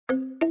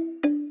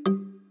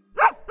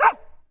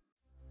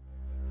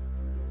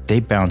they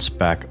bounce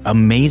back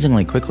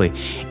amazingly quickly.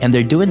 And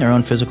they're doing their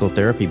own physical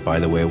therapy, by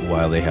the way,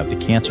 while they have the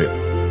cancer.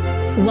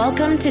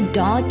 Welcome to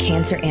Dog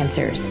Cancer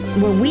Answers,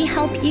 where we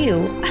help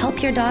you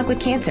help your dog with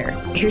cancer.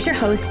 Here's your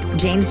host,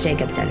 James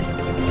Jacobson.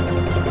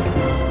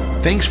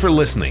 Thanks for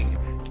listening.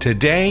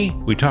 Today,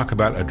 we talk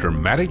about a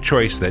dramatic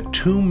choice that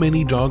too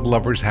many dog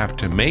lovers have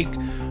to make,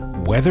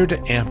 whether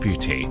to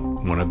amputate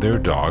one of their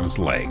dog's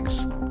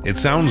legs. It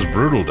sounds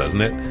brutal,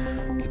 doesn't it?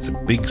 It's a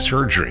big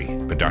surgery,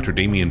 but Dr.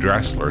 Damian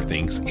Dressler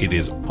thinks it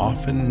is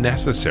often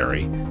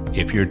necessary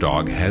if your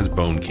dog has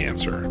bone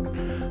cancer.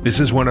 This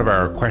is one of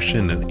our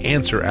question and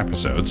answer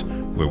episodes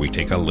where we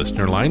take a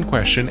listener line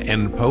question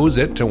and pose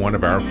it to one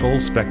of our full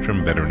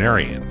spectrum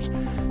veterinarians.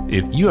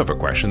 If you have a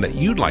question that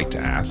you'd like to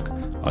ask,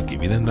 I'll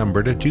give you the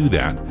number to do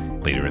that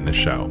later in the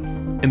show.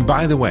 And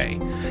by the way,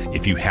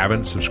 if you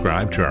haven't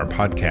subscribed to our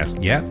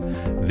podcast yet,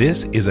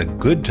 this is a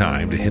good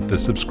time to hit the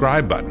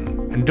subscribe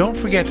button. And don't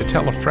forget to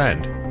tell a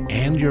friend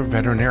and your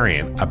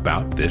veterinarian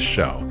about this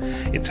show.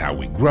 It's how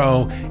we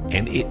grow,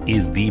 and it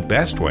is the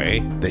best way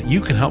that you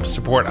can help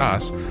support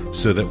us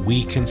so that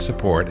we can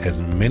support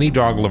as many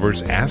dog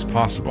lovers as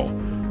possible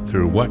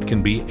through what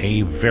can be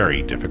a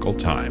very difficult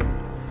time.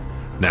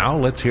 Now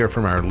let's hear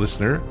from our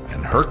listener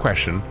and her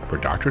question for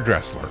Dr.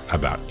 Dressler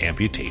about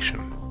amputation.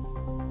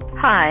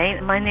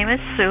 Hi, my name is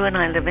Sue and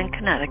I live in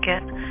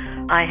Connecticut.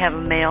 I have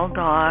a male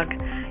dog.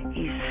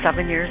 He's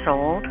 7 years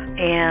old,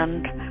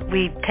 and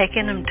we've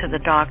taken him to the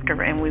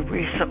doctor, and we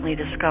recently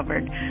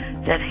discovered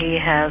that he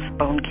has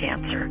bone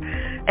cancer.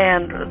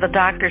 And the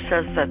doctor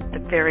says that the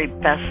very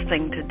best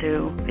thing to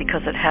do,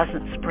 because it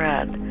hasn't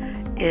spread,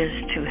 is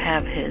to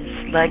have his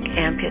leg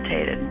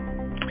amputated.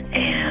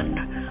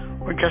 And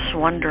we're just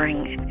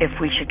wondering if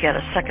we should get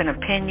a second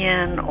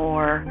opinion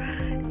or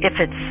if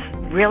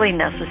it's really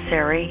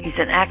necessary. He's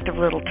an active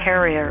little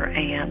terrier,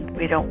 and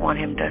we don't want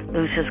him to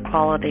lose his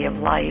quality of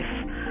life.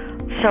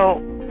 So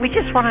we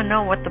just want to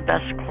know what the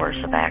best course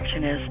of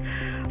action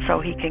is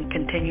so he can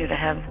continue to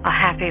have a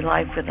happy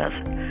life with us.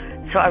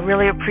 So I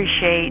really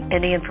appreciate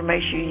any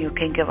information you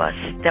can give us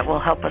that will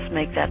help us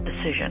make that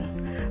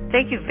decision.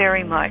 Thank you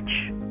very much.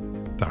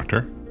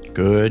 Doctor?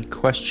 Good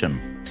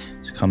question.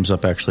 This comes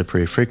up actually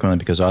pretty frequently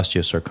because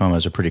osteosarcoma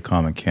is a pretty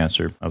common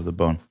cancer of the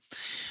bone.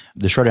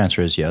 The short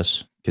answer is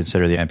yes.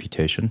 Consider the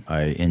amputation.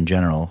 I, in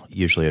general,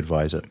 usually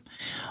advise it.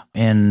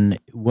 And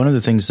one of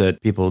the things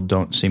that people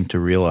don't seem to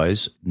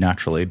realize,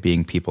 naturally,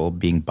 being people,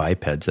 being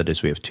bipeds, that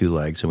is, we have 2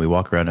 legs, and we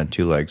walk around on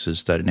 2 legs,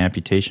 is that an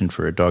amputation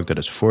for a dog that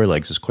has 4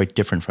 legs is quite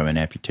different from an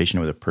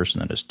amputation with a person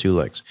that has 2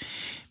 legs.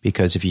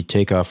 Because if you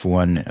take off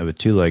one of a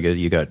 2-legged,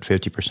 you got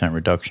 50%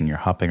 reduction. You're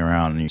hopping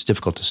around, and it's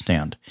difficult to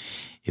stand.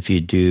 If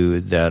you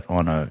do that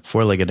on a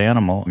 4-legged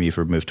animal, you've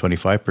removed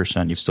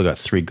 25%, you've still got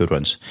 3 good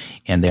ones.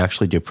 And they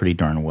actually do pretty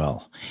darn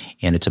well.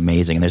 And it's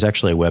amazing. And there's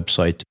actually a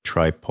website,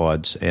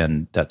 Tripods,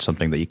 and that's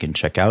something that you can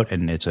check out.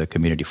 And it's a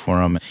community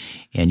forum.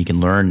 And you can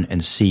learn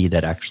and see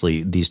that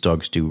actually these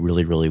dogs do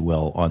really, really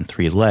well on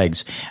 3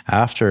 legs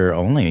after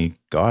only,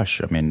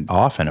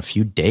 often a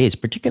few days,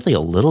 particularly a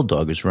little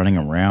dog who's running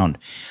around.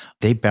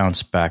 They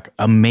bounce back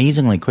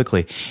amazingly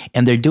quickly.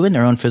 And they're doing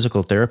their own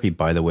physical therapy,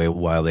 by the way,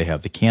 while they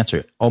have the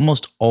cancer.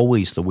 Almost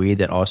always the way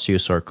that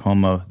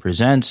osteosarcoma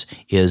presents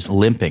is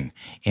limping.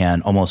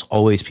 And almost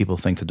always people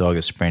think the dog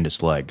has sprained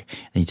its leg.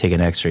 And you take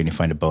an x-ray and you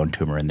find a bone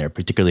tumor in there,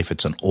 particularly if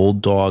it's an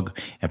old dog,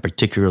 and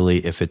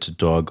particularly if it's a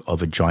dog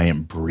of a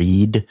giant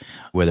breed,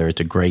 whether it's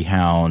a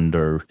greyhound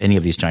or any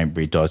of these giant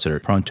breed dogs that are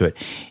prone to it.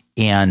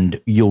 And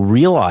you'll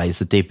realize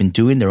that they've been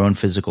doing their own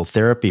physical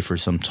therapy for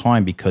some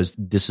time because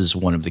this is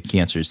one of the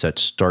cancers that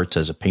starts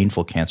as a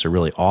painful cancer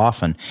really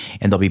often.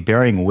 And they'll be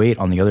bearing weight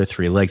on the other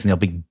 3 legs, and they'll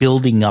be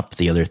building up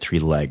the other 3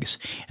 legs.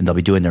 And they'll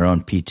be doing their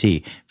own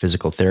PT,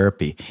 physical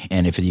therapy.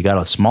 And if you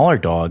got a smaller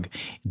dog,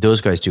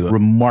 those guys do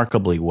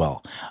remarkably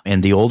well.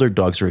 And the older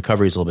dogs, the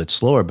recovery is a little bit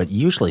slower, but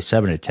usually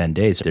 7 to 10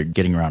 days, they're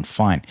getting around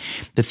fine.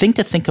 The thing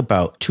to think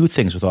about, 2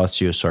 things with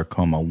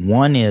osteosarcoma.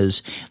 One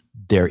is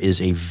there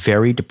is a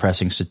very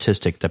depressing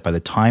statistic that by the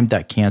time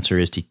that cancer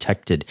is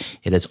detected,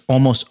 it has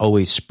almost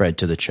always spread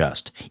to the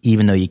chest,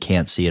 even though you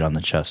can't see it on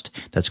the chest.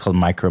 That's called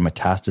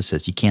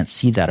micrometastasis. You can't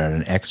see that on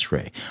an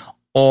x-ray.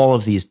 All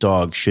of these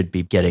dogs should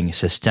be getting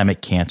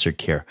systemic cancer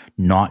care,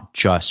 not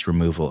just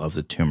removal of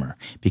the tumor,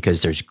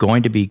 because there's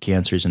going to be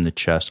cancers in the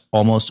chest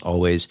almost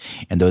always,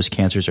 and those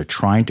cancers are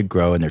trying to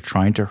grow and they're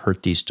trying to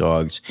hurt these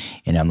dogs.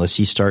 And unless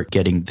you start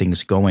getting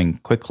things going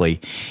quickly,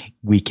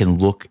 we can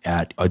look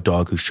at a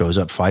dog who shows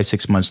up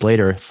 5-6 months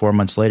later, 4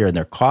 months later, and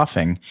they're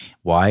coughing.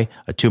 Why?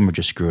 A tumor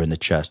just grew in the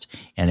chest,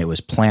 and it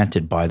was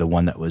planted by the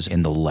one that was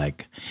in the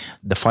leg.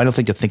 The final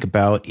thing to think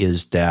about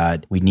is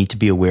that we need to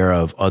be aware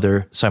of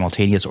other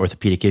simultaneous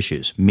orthopedic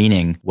issues,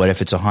 meaning, what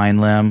if it's a hind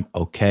limb?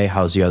 Okay,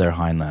 how's the other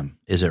hind limb?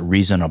 Is it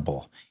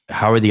reasonable?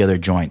 How are the other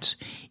joints?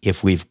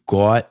 If we've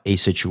got a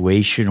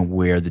situation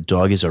where the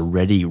dog is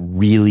already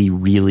really,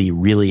 really,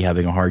 really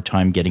having a hard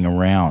time getting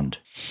around,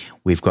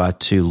 we've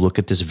got to look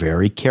at this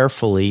very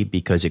carefully,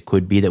 because it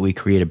could be that we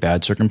create a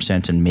bad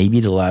circumstance and maybe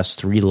the last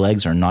 3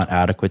 legs are not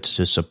adequate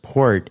to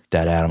support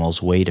that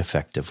animal's weight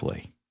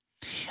effectively.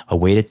 A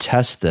way to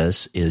test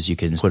this is you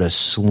can put a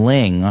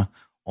sling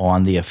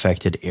on the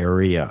affected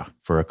area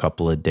for a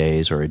couple of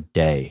days or a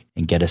day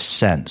and get a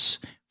sense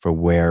for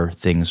where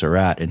things are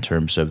at in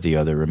terms of the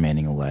other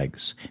remaining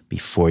legs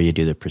before you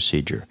do the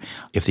procedure.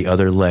 If the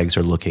other legs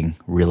are looking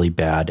really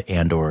bad,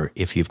 and or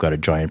if you've got a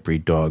giant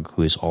breed dog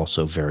who is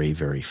also very,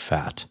 very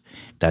fat,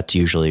 that's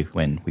usually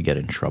when we get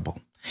in trouble.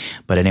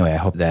 But anyway, I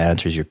hope that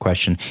answers your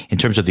question. In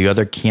terms of the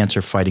other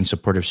cancer fighting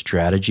supportive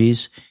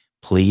strategies,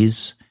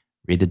 please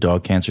read the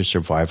Dog Cancer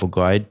Survival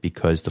Guide,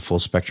 because the full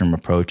spectrum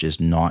approach is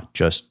not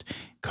just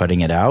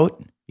cutting it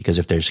out, because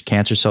if there's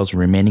cancer cells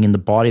remaining in the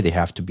body, they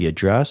have to be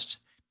addressed.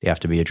 They have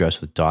to be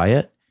addressed with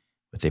diet,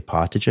 with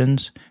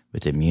apoptogens,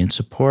 with immune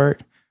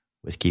support,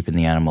 with keeping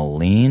the animal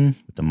lean,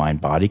 with the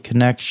mind-body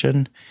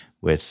connection,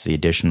 with the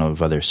addition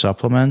of other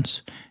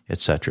supplements, et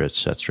cetera, et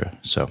cetera.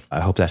 So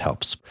I hope that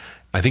helps.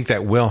 I think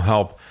that will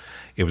help.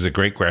 It was a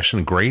great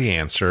question, great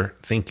answer.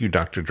 Thank you,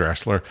 Dr.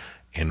 Dressler.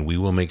 And we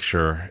will make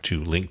sure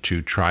to link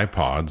to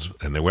Tripods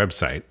and their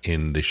website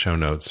in the show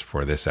notes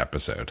for this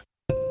episode.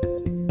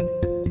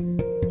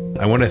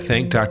 I want to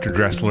thank Dr.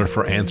 Dressler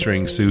for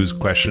answering Sue's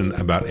question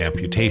about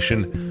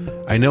amputation.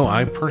 I know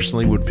I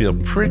personally would feel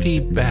pretty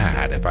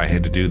bad if I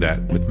had to do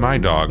that with my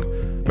dog,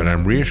 but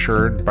I'm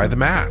reassured by the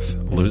math.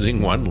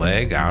 Losing one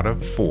leg out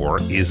of 4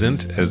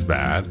 isn't as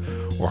bad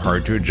or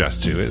hard to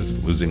adjust to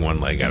as losing one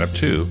leg out of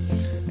 2.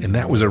 And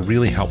that was a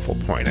really helpful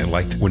point. I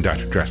liked when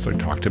Dr. Dressler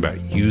talked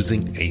about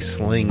using a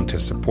sling to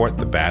support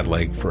the bad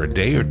leg for a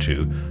day or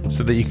two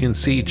so that you can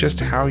see just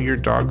how your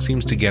dog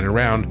seems to get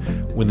around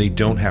when they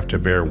don't have to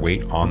bear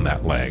weight on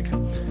that leg.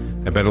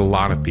 I bet a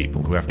lot of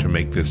people who have to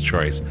make this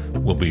choice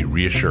will be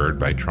reassured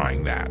by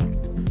trying that.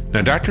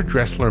 Now, Dr.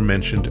 Dressler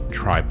mentioned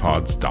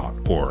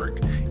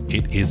tripods.org.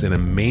 It is an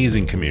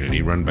amazing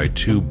community run by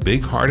 2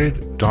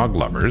 big-hearted dog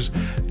lovers.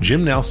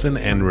 Jim Nelson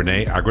and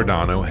Renee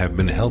Agrodano have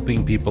been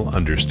helping people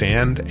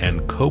understand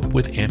and cope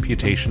with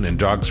amputation in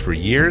dogs for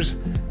years,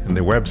 and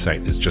their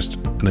website is just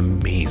an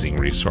amazing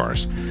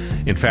resource.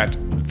 In fact,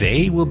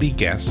 they will be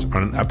guests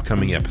on an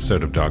upcoming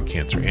episode of Dog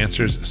Cancer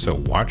Answers, so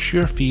watch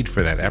your feed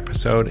for that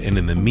episode, and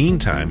in the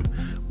meantime,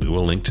 we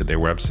will link to their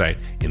website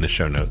in the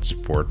show notes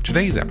for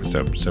today's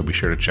episode, so be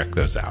sure to check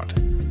those out.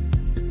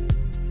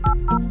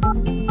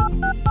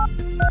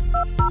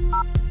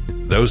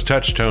 Those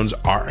touch tones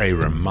are a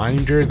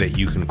reminder that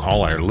you can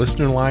call our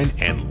listener line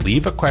and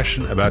leave a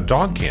question about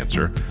dog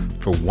cancer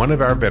for one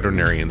of our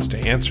veterinarians to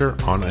answer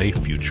on a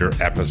future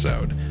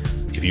episode.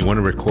 If you want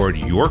to record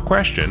your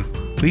question,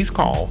 please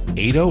call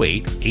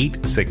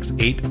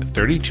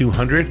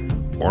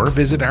 808-868-3200 or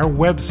visit our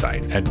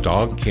website at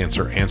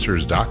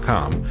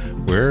dogcanceranswers.com,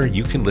 where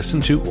you can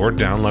listen to or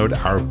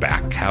download our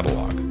back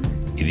catalog.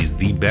 It is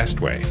the best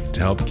way to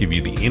help give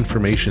you the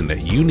information that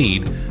you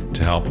need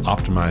to help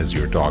optimize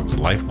your dog's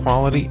life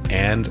quality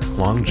and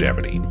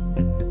longevity.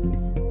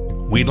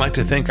 We'd like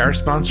to thank our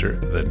sponsor,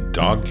 the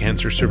Dog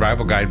Cancer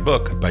Survival Guide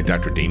book by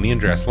Dr. Damian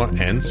Dressler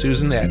and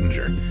Susan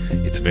Ettinger.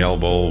 It's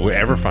available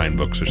wherever fine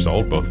books are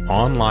sold, both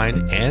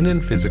online and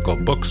in physical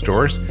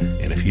bookstores.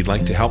 And if you'd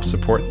like to help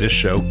support this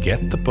show,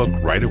 get the book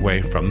right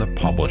away from the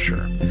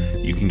publisher.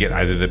 You can get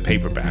either the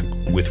paperback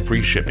with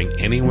free shipping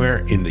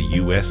anywhere in the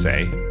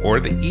USA or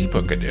the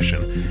ebook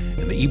edition,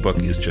 and the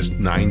ebook is just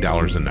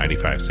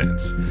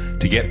 $9.95.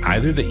 To get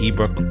either the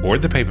ebook or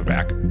the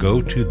paperback,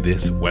 go to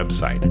this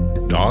website,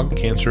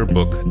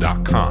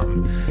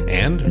 dogcancerbook.com.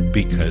 And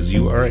because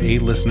you are a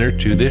listener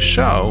to this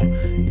show,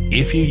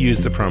 if you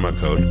use the promo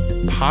code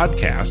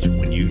PODCAST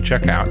when you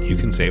check out, you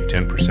can save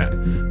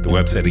 10%. The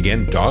website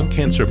again,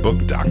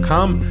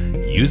 dogcancerbook.com.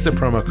 Use the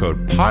promo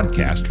code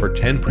PODCAST for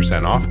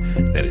 10% off.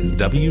 That is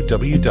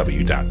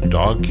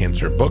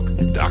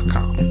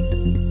www.dogcancerbook.com.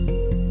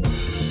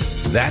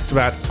 That's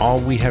about all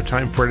we have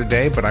time for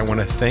today, but I want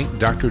to thank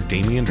Dr.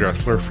 Damian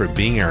Dressler for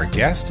being our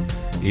guest.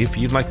 If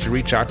you'd like to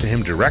reach out to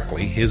him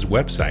directly, his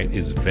website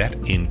is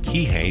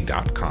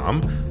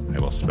vetinkihei.com. I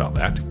will spell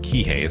that.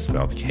 Kihei is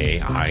spelled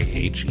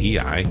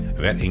K-I-H-E-I,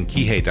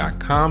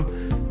 vetinkihei.com.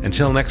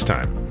 Until next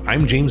time,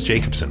 I'm James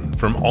Jacobson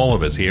from all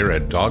of us here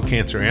at Dog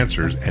Cancer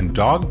Answers and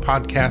Dog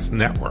Podcast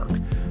Network.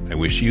 I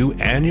wish you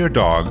and your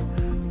dog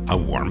a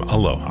warm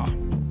aloha.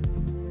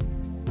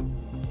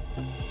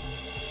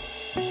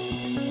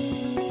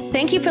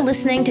 Thank you for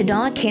listening to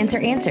Dog Cancer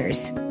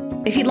Answers.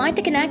 If you'd like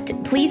to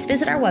connect, please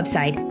visit our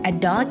website at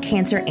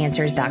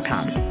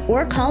dogcanceranswers.com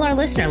or call our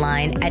listener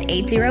line at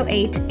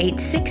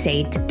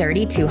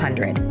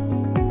 808-868-3200.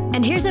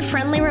 And here's a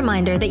friendly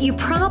reminder that you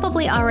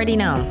probably already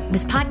know.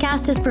 This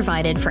podcast is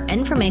provided for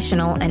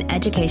informational and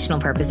educational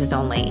purposes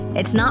only.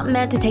 It's not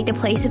meant to take the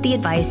place of the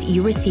advice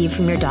you receive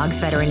from your dog's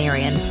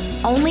veterinarian.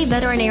 Only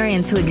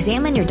veterinarians who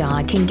examine your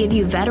dog can give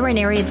you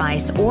veterinary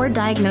advice or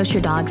diagnose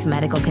your dog's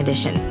medical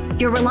condition.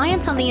 Your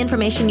reliance on the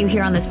information you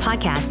hear on this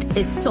podcast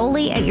is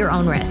solely at your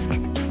own risk.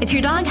 If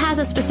your dog has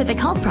a specific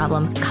health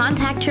problem,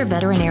 contact your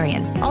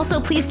veterinarian. Also,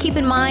 please keep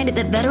in mind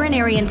that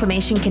veterinary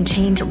information can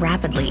change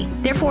rapidly.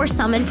 Therefore,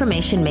 some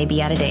information may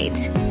be out of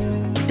date.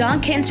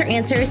 Dog Cancer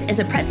Answers is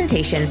a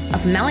presentation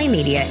of Maui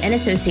Media in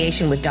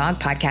association with Dog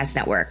Podcast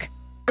Network.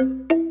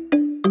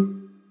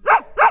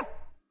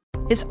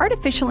 Is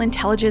artificial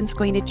intelligence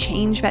going to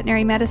change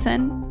veterinary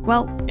medicine?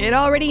 Well, it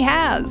already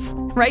has.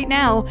 Right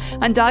now,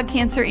 on Dog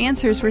Cancer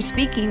Answers, we're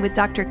speaking with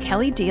Dr.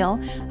 Kelly Deal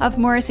of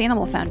Morris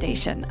Animal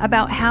Foundation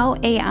about how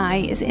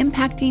AI is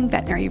impacting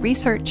veterinary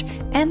research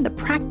and the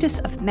practice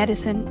of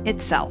medicine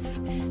itself.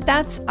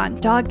 That's on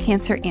Dog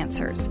Cancer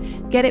Answers.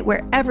 Get it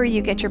wherever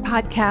you get your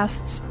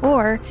podcasts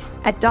or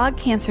at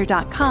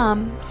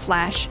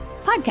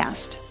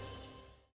dogcancer.com/podcast.